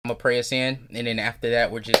gonna pray us in, and then after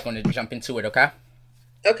that, we're just gonna jump into it. Okay.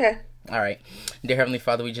 Okay. All right. Dear Heavenly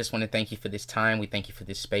Father, we just want to thank you for this time. We thank you for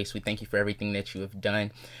this space. We thank you for everything that you have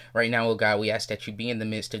done. Right now, oh God, we ask that you be in the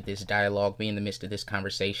midst of this dialogue, be in the midst of this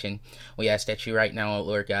conversation. We ask that you right now, oh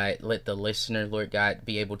Lord God, let the listener, Lord God,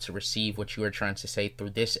 be able to receive what you are trying to say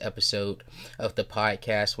through this episode of the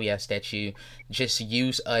podcast. We ask that you just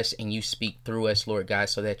use us and you speak through us, Lord God,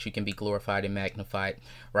 so that you can be glorified and magnified.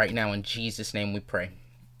 Right now, in Jesus' name we pray.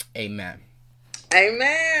 Amen.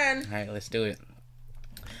 Amen. All right, let's do it.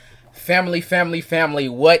 Family,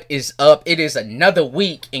 what is up? It is another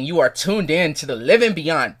week, and you are tuned in to the Living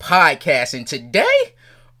Beyond podcast. And today,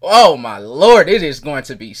 oh my Lord, it is going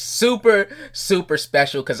to be super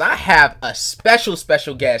special because I have a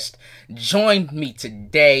special guest join me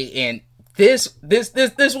today. And this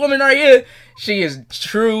woman right here, she is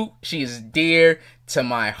true, she is dear to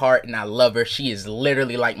my heart, and I love her. She is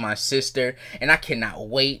literally like my sister, and I cannot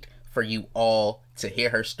wait for you all to hear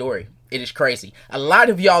her story. It is crazy. A lot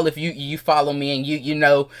of y'all, if you follow me and you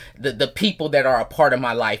know the people that are a part of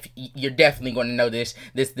my life, you're definitely going to know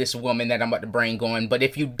this woman that I'm about to bring on. But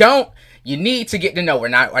if you don't, you need to get to know her.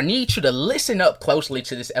 Now, I need you to listen up closely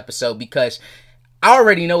to this episode because I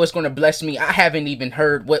already know it's going to bless me. I haven't even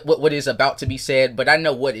heard what is about to be said, but I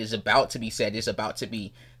know what is about to be said is about to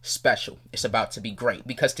be special. It's about to be great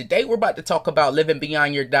because today we're about to talk about living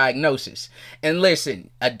beyond your diagnosis. And listen,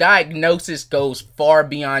 a diagnosis goes far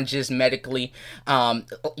beyond just medically.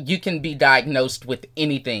 You can be diagnosed with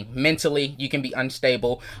anything. Mentally, you can be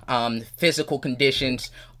unstable, physical conditions,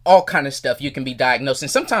 all kind of stuff you can be diagnosed. And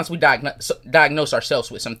sometimes we diagnose ourselves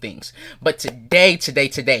with some things. But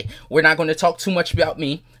today, we're not going to talk too much about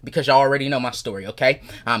me because y'all already know my story, okay?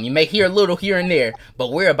 You may hear a little here and there,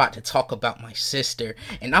 but we're about to talk about my sister,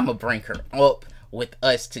 and I'm going to bring her up with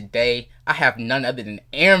us today. I have none other than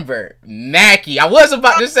Amber Mackey. I was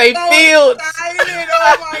about to say Fields. Excited.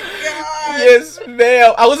 Oh my God. Yes,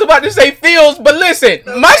 ma'am. I was about to say Fields, but listen,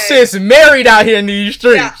 okay. My sis married out here in these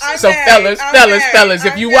streets. Yeah, so fellas,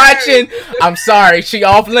 if you watching, I'm sorry. She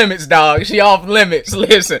off limits, dog. She off limits.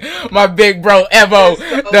 Listen, my big bro Evo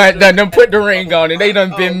done put the ring on, and they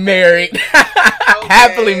done been married.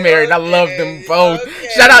 Happily married. I love them both. Okay.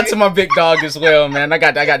 Shout out to my big dog as well, man. I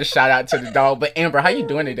got to shout out to the dog. But Amber, how you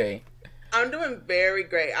doing today? I'm doing very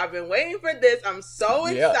great. I've been waiting for this. I'm so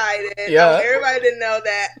excited. Yeah. I want everybody to know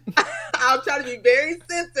that I'll try to be very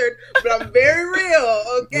censored, but I'm very real,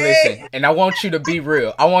 okay? Listen, and I want you to be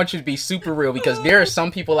real. I want you to be super real because there are some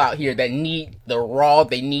people out here that need the raw,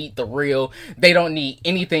 they need the real. They don't need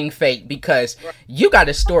anything fake because you got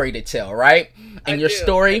a story to tell, right? And your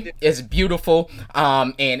story is beautiful.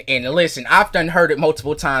 And listen, I've done heard it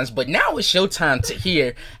multiple times, but now it's your time to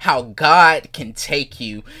hear how God can take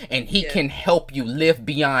you and he can help you live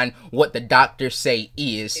beyond what the doctors say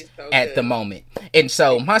is at the moment. And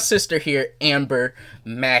so my sister here, Amber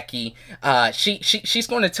Mackey, she's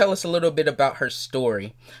going to tell us a little bit about her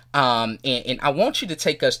story. And I want you to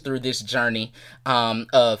take us through this journey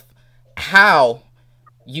of how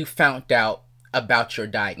you found out about your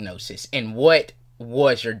diagnosis and what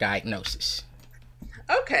was your diagnosis.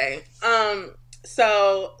 Okay.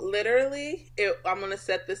 So literally I'm going to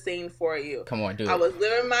set the scene for you. Come on, do it. I was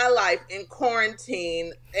living my life in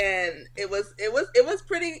quarantine and it was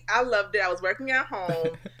pretty, I loved it. I was working at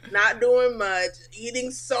home, not doing much, eating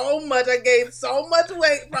so much. I gained so much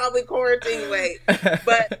weight, probably quarantine weight,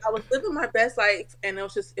 but I was living my best life and it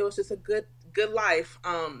was just a good life.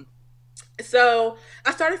 So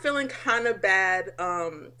I started feeling kind of bad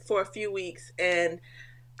for a few weeks, and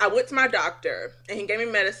I went to my doctor, and he gave me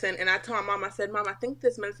medicine, and I told my mom, I said, Mom, I think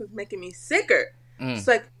this medicine's making me sicker. It's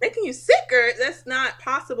like, making you sicker? That's not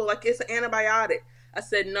possible. Like, it's an antibiotic. I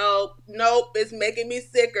said, nope, it's making me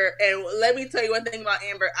sicker. And let me tell you one thing about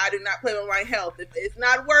Amber. I do not play with my health. If it's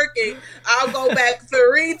not working, I'll go back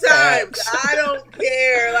 3 times. I don't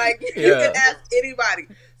care. Like, you can ask anybody.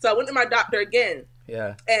 So I went to my doctor again.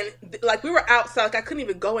 Yeah. And like we were outside, like I couldn't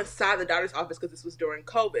even go inside the doctor's office because this was during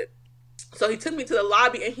COVID. So he took me to the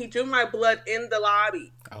lobby and he drew my blood in the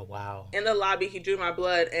lobby. Oh, wow. In the lobby, he drew my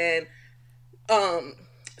blood. And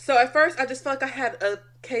so at first I just felt like I had a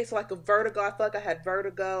case like a vertigo. I felt like I had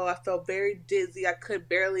vertigo. I felt very dizzy. I could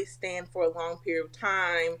barely stand for a long period of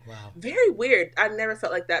time. Wow. Very weird. I never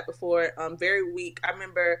felt like that before. Very weak. I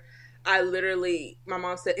remember my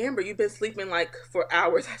mom said, Amber, you've been sleeping like for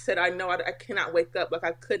hours. I said, I know, I cannot wake up. Like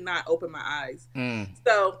I could not open my eyes.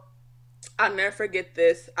 So I'll never forget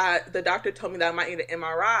this. The doctor told me that I might need an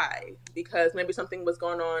MRI because maybe something was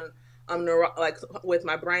going on like with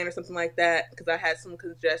my brain or something like that because I had some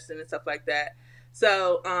congestion and stuff like that.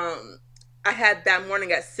 So I had that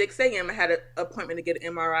morning at 6 a.m. I had an appointment to get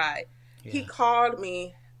an MRI. Yeah. He called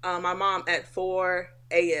me, my mom, at 4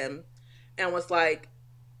 a.m. and was like,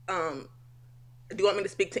 do you want me to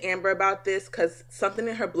speak to Amber about this? Because something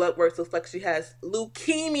in her blood work looks like she has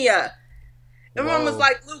leukemia. And my mom was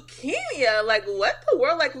like, leukemia? Like, what the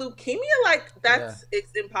world? Like, leukemia? Like,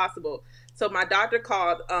 it's impossible. So my doctor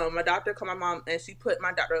called my mom, and she put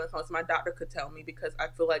my doctor on the phone so my doctor could tell me, because I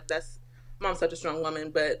feel like Mom's such a strong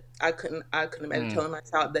woman, but I couldn't imagine telling my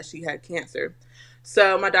child that she had cancer.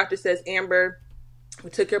 So my doctor says, Amber, we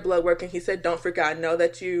took your blood work, and he said, don't freak out. I know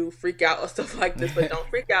that you freak out or stuff like this, but don't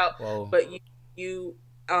freak out. But you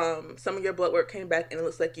some of your blood work came back, and it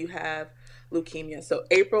looks like you have leukemia. So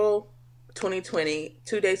April 2020,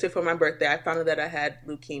 2 days before my birthday, I found out that I had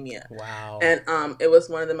leukemia. Wow. And it was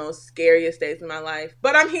one of the most scariest days in my life.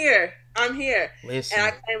 But I'm here. Listen.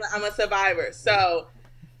 And I'm a survivor. So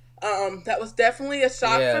that was definitely a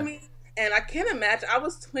shock for me. And I can't imagine. I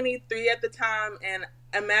was 23 at the time, and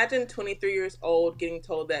imagine 23 years old getting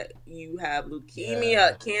told that you have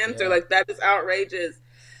leukemia, cancer. Like, that is outrageous.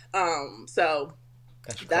 So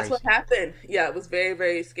that's what happened. Yeah, it was very,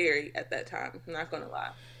 very scary at that time. I'm not going to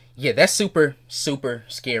lie. Yeah, that's super, super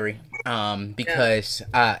scary. Because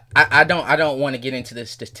I don't want to get into the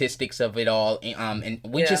statistics of it all. And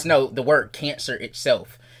we just know the word cancer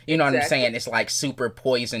itself. You know what I'm saying? It's like super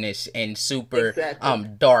poisonous and super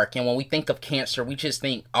dark. And when we think of cancer, we just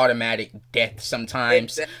think automatic death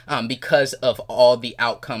sometimes because of all the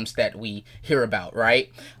outcomes that we hear about,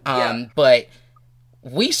 right? But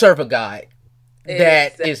we serve a God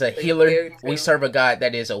that is a healer. We serve a God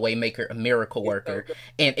that is a way maker, a miracle worker.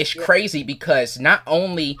 And it's crazy because not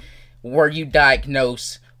only were you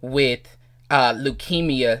diagnosed with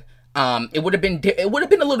leukemia, it would have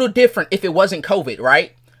been a little different if it wasn't COVID,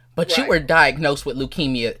 right? But you were diagnosed with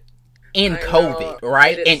leukemia in COVID,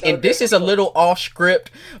 right? And this is a little off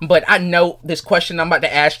script, but I know this question I'm about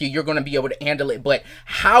to ask you, you're going to be able to handle it. But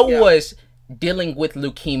how was dealing with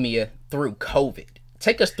leukemia through COVID?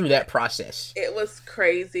 Take us through that process. It was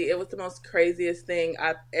crazy. It was the most craziest thing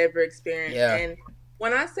I've ever experienced. Yeah. And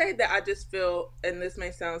when I say that, I just feel, and this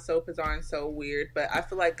may sound so bizarre and so weird, but I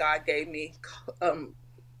feel like God gave me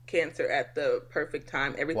cancer at the perfect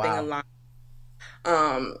time. Everything aligned.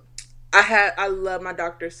 I love my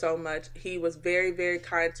doctor so much. He was very, very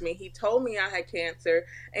kind to me. He told me I had cancer,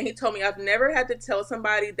 and he told me I've never had to tell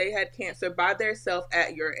somebody they had cancer by themselves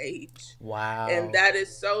at your age. Wow. And that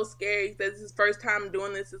is so scary. This is his first time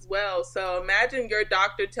doing this as well. So imagine your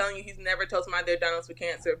doctor telling you he's never told somebody they're diagnosed with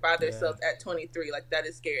cancer by themselves at 23. Like, that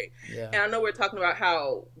is scary. Yeah. And I know we're talking about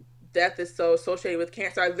how death is so associated with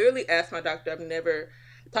cancer. I literally asked my doctor, I've never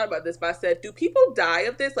talked about this, but I said, do people die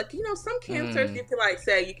of this? Like, some cancers you can like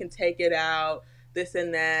say you can take it out, this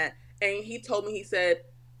and that. And he told me, he said,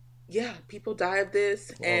 yeah, people die of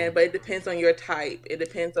this, but it depends on your type. It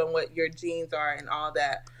depends on what your genes are and all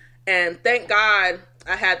that. And thank God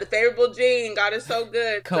I had the favorable gene. God is so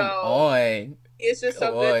good. Come on. It's just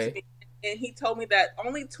so good to me. And he told me that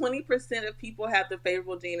only 20% of people have the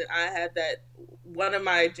favorable gene, and I had that. One of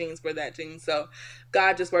my genes were that gene, so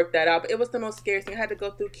God just worked that out. But it was the most scary thing. I had to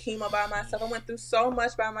go through chemo by myself. I went through so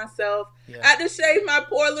much by myself. I had to shave my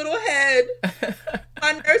poor little head.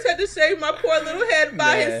 My nurse had to shave my poor little head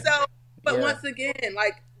by himself. But once again,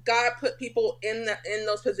 like, God put people in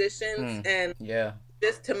those positions, and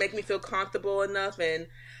just to make me feel comfortable enough, and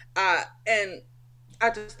I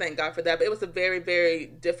just thank God for that. But it was a very, very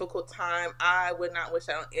difficult time. I would not wish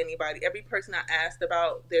that on anybody. Every person I asked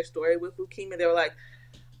about their story with leukemia, they were like,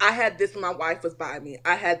 I had this when my wife was by me.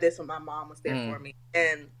 I had this when my mom was there for me.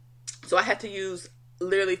 And so I had to use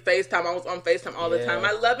literally FaceTime. I was on FaceTime all the time.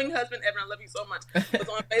 My loving husband, Evan, I love you so much, was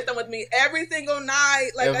on FaceTime with me every single night.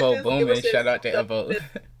 Like, Evo Bowman, shout out to Evo.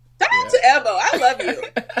 Shout out to Evo. I love you.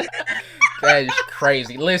 That is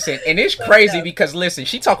crazy. Listen, and it's crazy because, listen,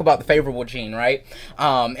 she talked about the favorable gene, right?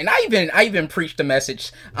 And I even preached a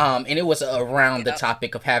message, and it was around the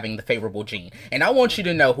topic of having the favorable gene. And I want you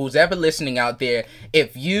to know, who's ever listening out there,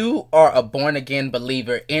 if you are a born-again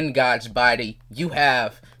believer in God's body, you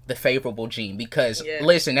have the favorable gene. Because,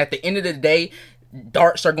 listen, at the end of the day,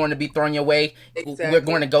 darts are going to be thrown your way. Exactly. We're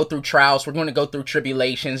going to go through trials. We're going to go through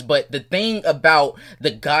tribulations. But the thing about the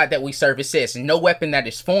God that we serve, it says, no weapon that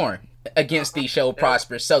is formed against these shall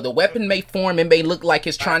prosper. So the weapon may form, it may look like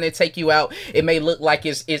it's trying to take you out, it may look like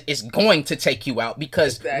it's going to take you out,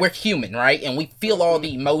 because we're human, right? And we feel all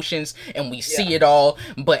the emotions and we see it all,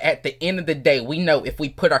 but at the end of the day, we know if we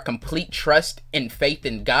put our complete trust and faith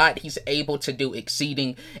in God, he's able to do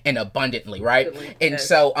exceeding and abundantly, right? And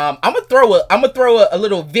so I'm gonna throw a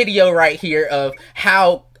little video right here of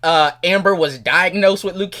how Amber was diagnosed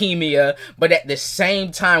with leukemia, but at the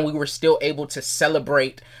same time, we were still able to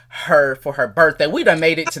celebrate her for her birthday. We done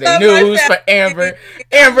made it to the news for Amber.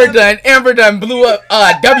 Amber done blew up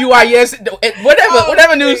WIS,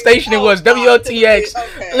 whatever news station it was, WOTX.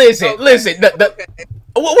 Listen.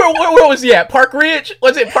 Where was he at? Park Ridge?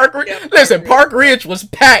 Was it Park Ridge? Yeah, listen, Park Ridge was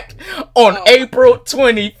packed on April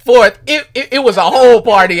 24th. It was a whole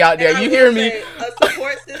party out there. You hear me? A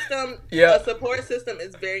support system. A support system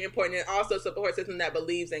is very important, and also a support system that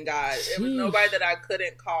believes in God. There was nobody that I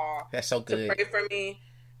couldn't call. That's so good. To pray for me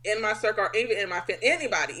in my circle, or even in my family,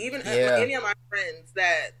 anybody, even any of my friends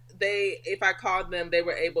that. If I called them, they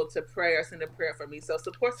were able to pray or send a prayer for me. So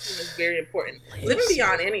support system is very important. Living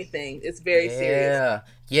beyond anything is very serious.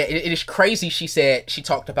 Yeah, it is crazy. She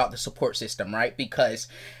talked about the support system, right? Because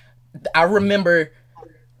I remember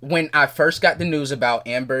when I first got the news about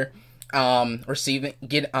Amber being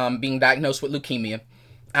diagnosed with leukemia,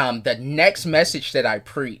 the next message that I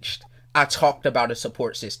preached, I talked about a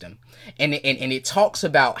support system. And it talks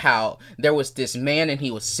about how there was this man and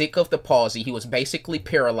he was sick of the palsy. He was basically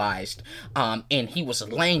paralyzed. And he was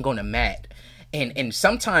laying on a mat. And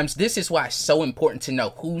sometimes this is why it's so important to know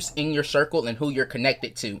who's in your circle and who you're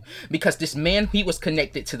connected to. Because this man, he was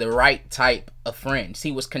connected to the right type of friends.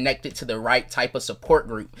 He was connected to the right type of support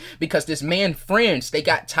group. Because this man friends, they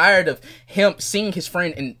got tired of him seeing his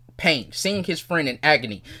friend in pain, seeing his friend in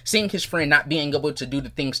agony, seeing his friend not being able to do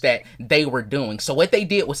the things that they were doing. So what they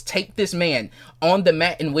did was take this man on the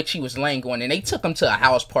mat in which he was laying on, and they took him to a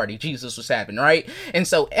house party Jesus was having, right? And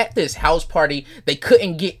so at this house party, they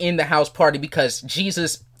couldn't get in the house party because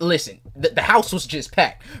Jesus, listen, the house was just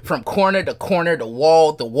packed from corner to corner, the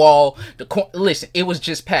wall, listen, it was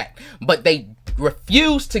just packed. But they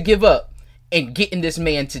refused to give up and getting this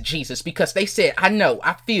man to Jesus, because they said,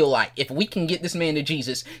 I feel like if we can get this man to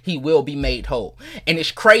Jesus, he will be made whole. And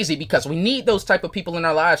it's crazy because we need those type of people in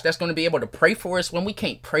our lives that's going to be able to pray for us when we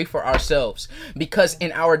can't pray for ourselves. Because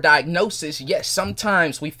in our diagnosis, yes,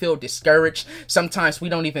 sometimes we feel discouraged. Sometimes we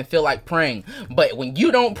don't even feel like praying. But when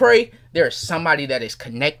you don't pray, there's somebody that is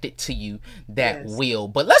connected to you that will.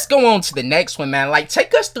 But let's go on to the next one, man. Like,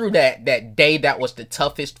 take us through that day that was the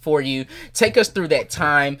toughest for you. Take us through that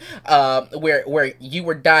time where you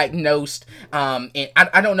were diagnosed. And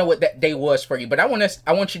I don't know what that day was for you, but I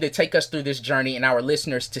want you to take us through this journey and our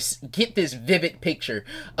listeners to get this vivid picture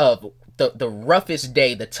of the roughest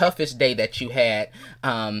day, the toughest day that you had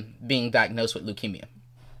being diagnosed with leukemia.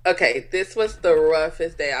 Okay, this was the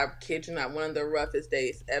roughest day. I kid you not, one of the roughest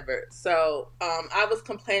days ever. So, I was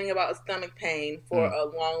complaining about stomach pain for a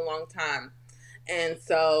long, long time. And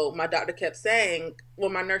so my doctor kept saying, well,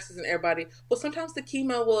 my nurses and everybody, well, sometimes the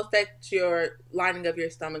chemo will affect your lining of your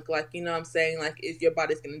stomach. Like, you know what I'm saying? Like, if your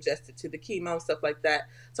body's getting adjusted to the chemo and stuff like that.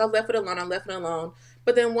 So I left it alone.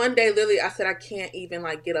 But then one day, literally, I said, I can't even,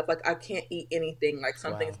 like, get up. Like, I can't eat anything. Like,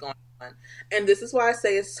 something's going on. And this is why I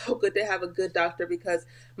say it's so good to have a good doctor, because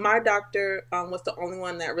my doctor was the only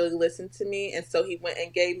one that really listened to me. And so he went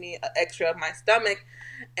and gave me an x-ray of my stomach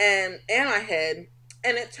and my head.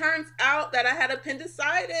 And it turns out that I had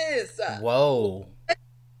appendicitis. Whoa.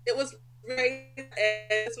 It was great. And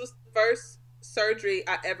this was the first surgery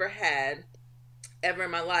I ever had, ever in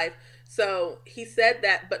my life. So he said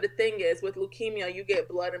that, but the thing is, with leukemia, you get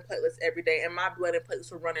blood and platelets every day, and my blood and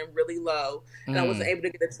platelets were running really low, and I wasn't able to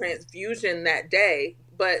get a transfusion that day.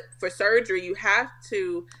 But for surgery, you have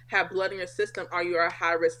to have blood in your system, or you are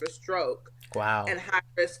high risk for stroke. Wow. And high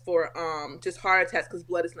risk for just heart attacks, because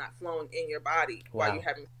blood is not flowing in your body while you're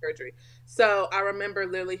having surgery. So I remember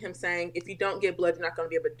literally him saying, if you don't get blood, you're not going to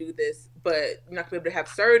be able to do this, but you're not going to be able to have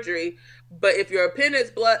surgery. But if your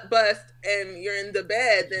appendix bust and you're in the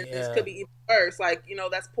bed, then this could be even worse. Like, you know,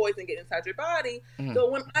 that's poison getting inside your body.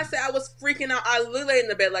 So when I say I was freaking out, I literally lay in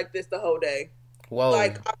the bed like this the whole day. Whoa.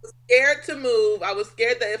 Like, I was scared to move. I was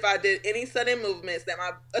scared that if I did any sudden movements, that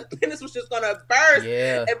my appendix was just going to burst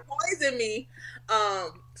and poison me.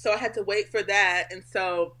 So I had to wait for that. And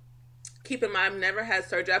so, keep in mind, I've never had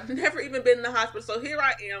surgery. I've never even been in the hospital. So here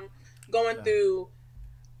I am going through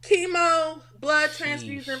chemo, blood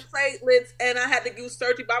transfusion, platelets, and I had to do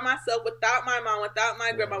surgery by myself, without my mom, without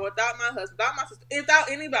my grandma, without my husband, without my sister, without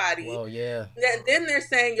anybody. Oh, yeah. Then they're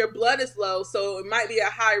saying your blood is low, so it might be a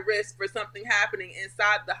high risk for something happening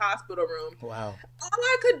inside the hospital room. Wow. All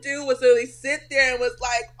I could do was really sit there and was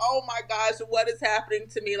like, oh my gosh, what is happening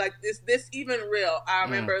to me? Like, this even real? I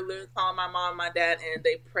remember literally calling my mom and my dad, and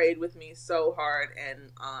they prayed with me so hard, and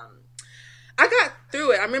I got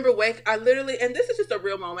through it. I remember and this is just a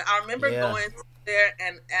real moment. I remember going to there,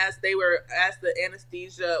 and as the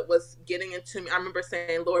anesthesia was getting into me, I remember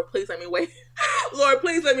saying, "Lord, please let me wake. Lord,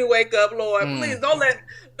 please let me wake up. Lord, please don't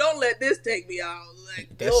let this take me out." Like,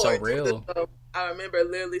 that's Lord, so real. So I remember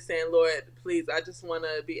literally saying, "Lord, please, I just want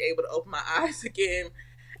to be able to open my eyes again."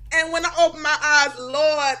 And when I opened my eyes,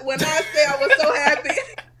 Lord, when I say I was so happy,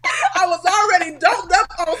 I was already doped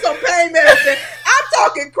up on some pain medicine. I'm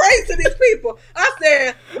talking crazy to these people. I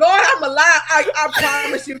said, "Lord, I'm alive. I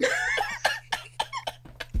promise you."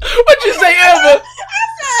 What you say, Amber?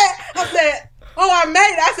 I said, "Oh, I made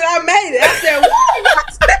it." I said, "I made it." I said, "Woo!"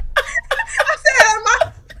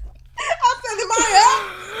 Am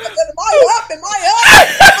I up? Am I up?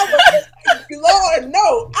 Lord,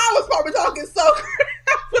 no. I was probably talking so crazy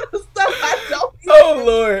for the stuff I don't even Oh,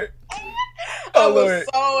 Lord. I was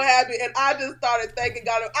so happy, and I just started thanking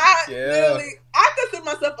God. I consider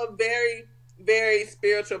myself a very, very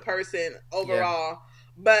spiritual person overall,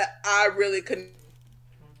 but I really couldn't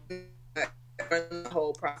run the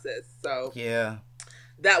whole process. So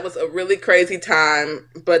that was a really crazy time,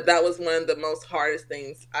 but that was one of the most hardest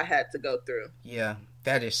things I had to go through. Yeah.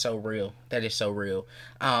 That is so real. That is so real.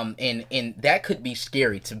 And that could be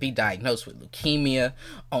scary to be diagnosed with leukemia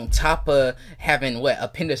on top of having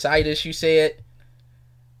appendicitis, you said?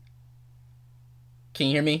 Can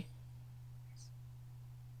you hear me?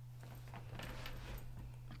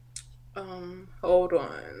 Hold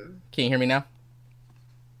on. Can you hear me now?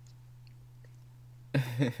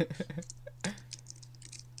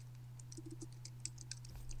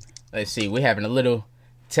 Let's see. We're having a little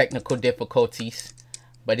technical difficulties,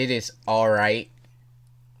 but it is all right.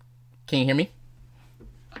 Can you hear me?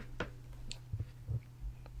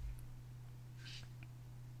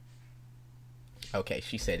 Okay,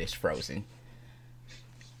 she said it's frozen.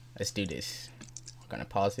 Let's do this. I'm gonna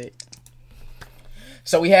pause it.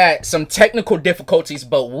 So we had some technical difficulties,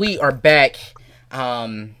 but we are back.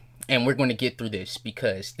 And we're going to get through this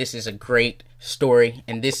because this is a great story,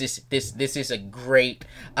 and this is a great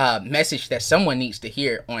message that someone needs to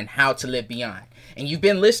hear on how to live beyond. And you've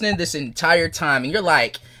been listening this entire time, and you're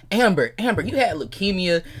like, Amber, you had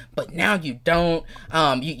leukemia, but now you don't.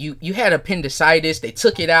 You had appendicitis. They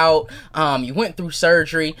took it out. You went through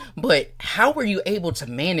surgery, but how were you able to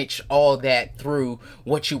manage all that through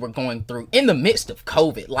what you were going through in the midst of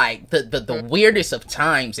COVID, like the weirdest of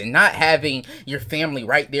times, and not having your family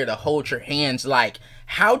right there to hold your hands? Like,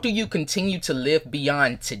 how do you continue to live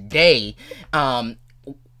beyond today,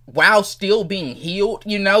 while still being healed?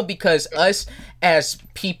 Because us as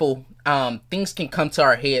people, things can come to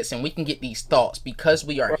our heads and we can get these thoughts because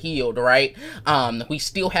we are healed, right? We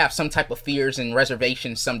still have some type of fears and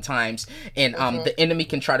reservations sometimes, and the enemy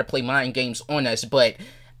can try to play mind games on us. But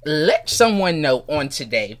let someone know on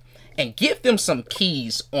today and give them some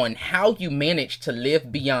keys on how you manage to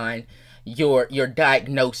live beyond your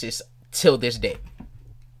diagnosis till this day.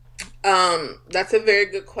 That's a very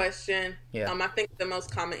good question. Yeah. I think the most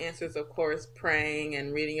common answer is, of course, praying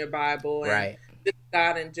and reading your Bible and right. just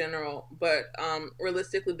God in general. But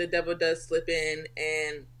realistically, the devil does slip in,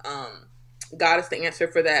 and God is the answer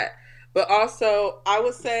for that. But also, I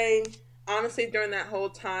would say, honestly, during that whole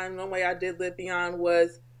time, one way I did live beyond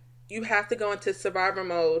was you have to go into survivor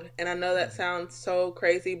mode. And I know that sounds so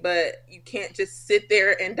crazy, but you can't just sit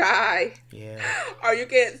there and die. Yeah. Or you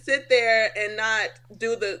can't sit there and not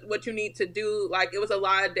do what you need to do. Like, it was a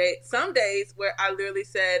lot of days, some days where I literally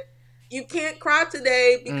said, you can't cry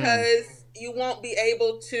today because you won't be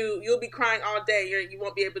able to, you'll be crying all day. You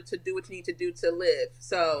won't be able to do what you need to do to live.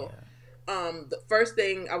 So the first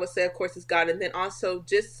thing I would say, of course, is God. And then also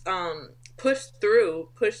just push through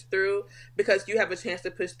because you have a chance to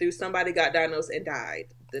push through. Somebody got diagnosed and died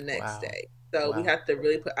the next day. So we have to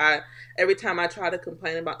really every time I try to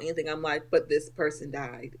complain about anything, I'm like, but this person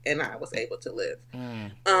died and I was able to live.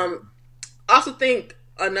 I also think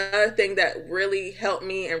another thing that really helped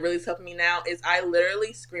me and really is helping me now is I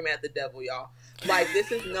literally scream at the devil, y'all. Like,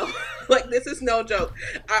 this is no joke.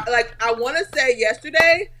 I want to say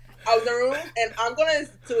yesterday I was in a room, and I'm going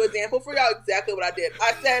to do an example for y'all exactly what I did.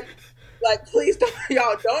 I said, like, please don't,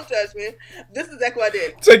 y'all don't judge me. This is exactly what I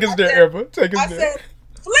did. Take us there, Amber. Take us there. I said,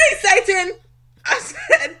 flee, Satan. I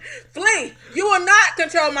said, flee. You will not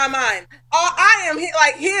control my mind. I am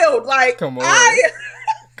healed. Like, come on.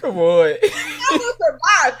 Come I on. will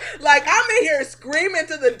survive. Like, I'm in here screaming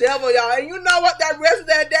to the devil, y'all. And you know what? That rest of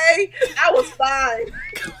that day, I was fine.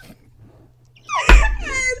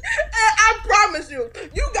 And I promise you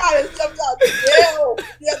gotta sometimes yell.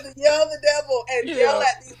 You have to yell at the devil and yell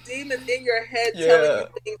at these demons in your head telling you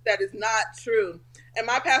things that is not true. And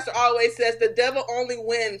my pastor always says the devil only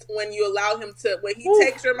wins when you allow him to, when he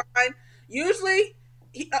takes your mind. Usually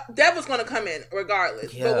devil's going to come in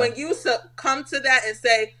regardless. Yeah. But when you come to that and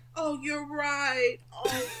say, "Oh, you're right. Oh,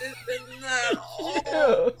 this and that.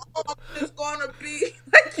 Oh, it's going to be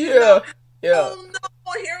like, oh no,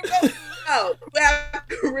 here we go." No, you have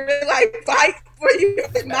to really like fight for your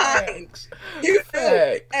mind.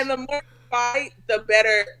 And the more you fight, the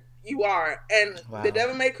better you are. And the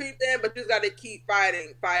devil may creep in, but you just got to keep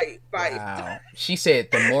fighting, fight. Wow. She said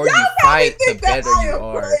the more you fight, the better you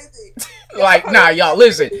are. Like, nah, y'all,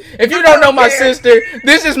 listen. If you don't know my sister,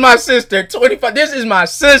 this is my sister. 25. This is my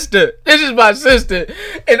sister.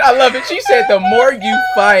 And I love it. She said the more you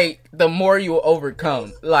fight, the more you will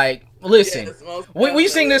overcome. Like, listen, we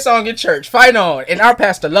sing this song in church, Fight On, and our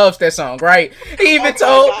pastor loves that song, right? He even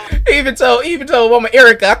told Mama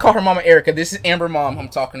Erica, I call her Mama Erica, this is Amber mom I'm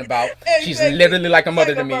talking about. She's literally like a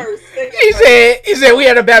mother to me. He said we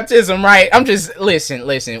had a baptism, right? I'm just, listen,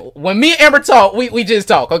 when me and Amber talk, we just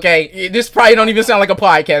talk, okay? This probably don't even sound like a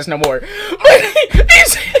podcast no more. But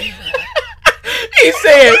he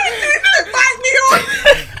said, fight me on.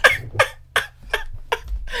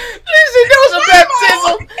 Listen, there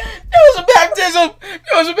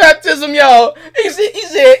was a baptism, y'all. He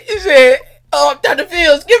said, "Oh, Dr.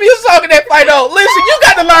 Fields, give me a song of that Fight On." Listen, you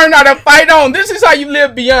got to learn how to fight on. This is how you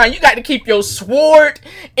live beyond. You got to keep your sword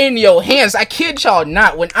in your hands. I kid y'all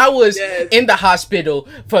not. When I was in the hospital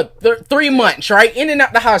for 3 months, right, in and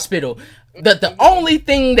out the hospital, the only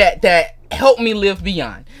thing that helped me live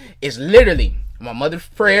beyond is literally my mother's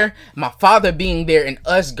prayer, my father being there, and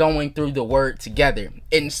us going through the word together.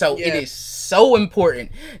 And so it is so important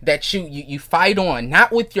that you fight on,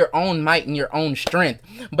 not with your own might and your own strength,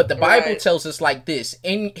 but the Bible tells us like this: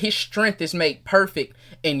 in his strength is made perfect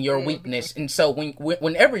in your weakness. And so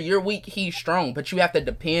whenever you're weak, he's strong, but you have to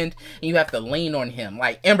depend and you have to lean on him.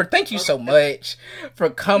 Like, Amber, thank you so much for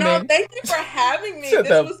coming. No, thank you for having me. To this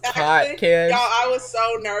the was podcast. Actually, y'all, I was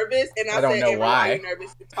so nervous, and I don't said, know Amber, why. are you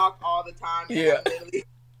nervous? You talk all the time. Yeah.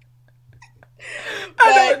 But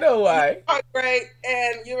I don't know why. You are great,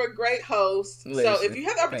 and you're a great host. Listen, so if you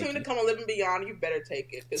have the opportunity to come on Living Beyond, you better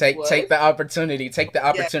take it. Take the opportunity.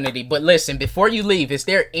 Yeah. But listen, before you leave, is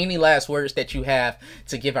there any last words that you have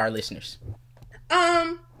to give our listeners?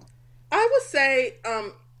 I would say,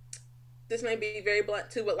 this may be very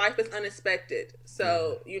blunt too, but life is unexpected.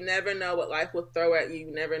 So you never know what life will throw at you.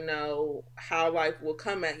 You never know how life will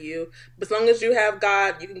come at you. But as long as you have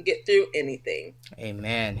God, you can get through anything.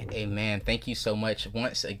 Amen. Thank you so much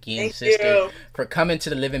once again, sister, for coming to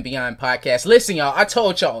the Living Beyond podcast. Listen, y'all, I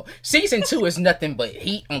told y'all, season 2 is nothing but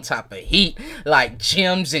heat on top of heat. Like,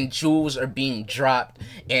 gems and jewels are being dropped.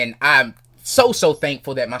 And I'm so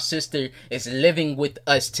thankful that my sister is living with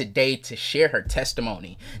us today to share her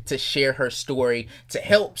testimony, to share her story, to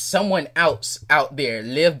help someone else out there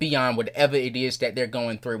live beyond whatever it is that they're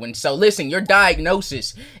going through. And so listen, your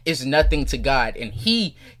diagnosis is nothing to God, and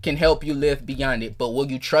he can help you live beyond it. But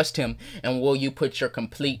will you trust him, and will you put your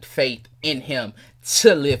complete faith in him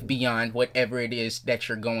to live beyond whatever it is that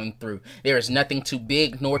you're going through? There is nothing too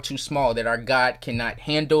big nor too small that our God cannot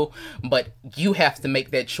handle, but you have to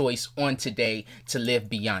make that choice on today to live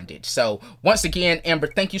beyond it. So once again,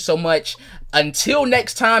 Amber, thank you so much. Until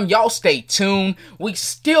next time, y'all stay tuned. We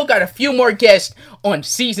still got a few more guests on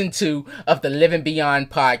season 2 of the Living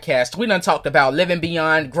Beyond podcast. We done talked about living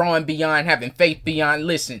beyond, growing beyond, having faith beyond.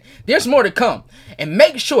 Listen, there's more to come. And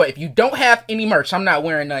make sure, if you don't have any merch, I'm not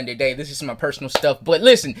wearing none today. This is my personal stuff. But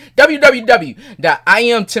listen,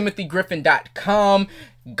 www.IamTimothyGriffin.com.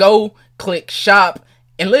 Go click shop.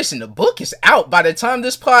 And listen, the book is out by the time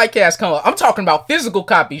this podcast comes up. I'm talking about physical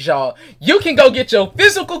copies, y'all. You can go get your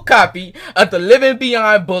physical copy of the Living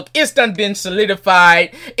Beyond book. It's done been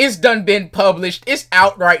solidified. It's done been published. It's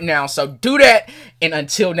out right now. So do that. And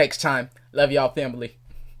until next time, love y'all, family.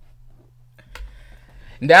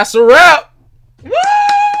 And that's a wrap. Woo!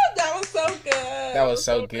 That was so good. That was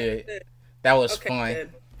so good. That was fun. Good.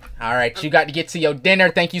 All right, you got to get to your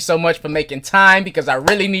dinner. Thank you so much for making time, because I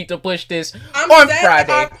really need to push this I'm on sad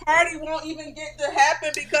Friday. Our party won't even get to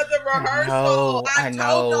happen because of rehearsal. I know.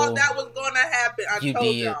 told y'all that was going to happen.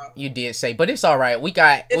 You did say, but it's all right. We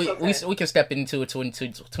can step into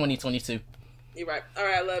 2022. You're right. All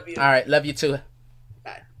right, I love you. All right, love you too.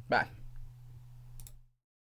 Bye. Bye.